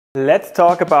Let's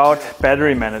talk about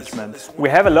battery management. We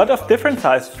have a lot of different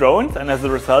sized drones, and as a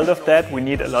result of that we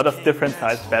need a lot of different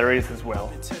sized batteries as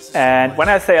well. And when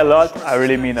I say a lot, I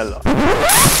really mean a lot.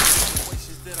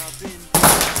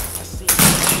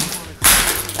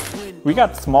 We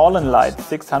got small and light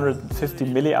 650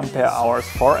 mAh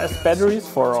 4S batteries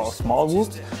for our small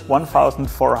whoops,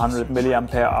 1400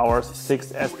 mAh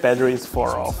 6S batteries for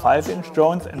our 5-inch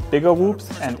drones and bigger whoops,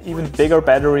 and even bigger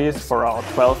batteries for our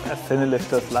 12S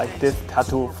cinelifters like this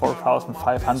Tattu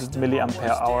 4500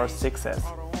 mAh 6S.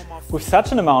 With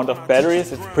such an amount of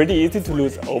batteries, it's pretty easy to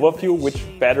lose overview which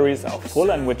batteries are full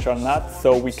and which are not,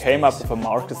 so we came up with a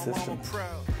marker system.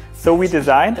 So we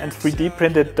designed and 3D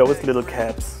printed those little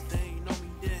caps.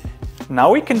 Now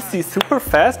we can see super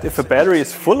fast if a battery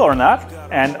is full or not,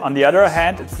 and on the other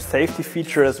hand it's a safety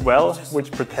feature as well,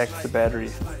 which protects the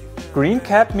battery. Green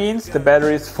cap means the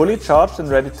battery is fully charged and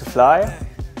ready to fly.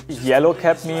 Yellow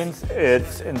cap means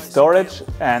it's in storage,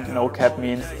 and no cap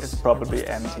means it's probably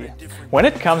empty. When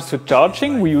it comes to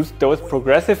charging, we use those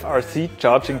progressive RC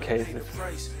charging cases.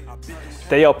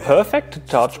 They are perfect to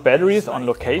charge batteries on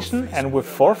location, and with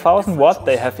 4000 watt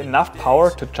they have enough power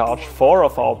to charge 4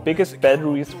 of our biggest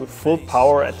batteries with full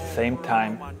power at the same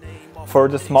time. For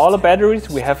the smaller batteries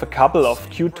we have a couple of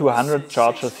Q200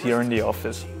 chargers here in the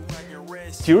office.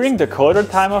 During the colder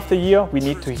time of the year we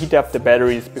need to heat up the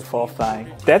batteries before flying.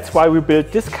 That's why we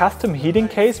built this custom heating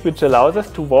case, which allows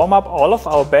us to warm up all of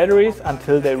our batteries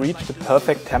until they reach the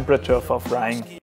perfect temperature for flying.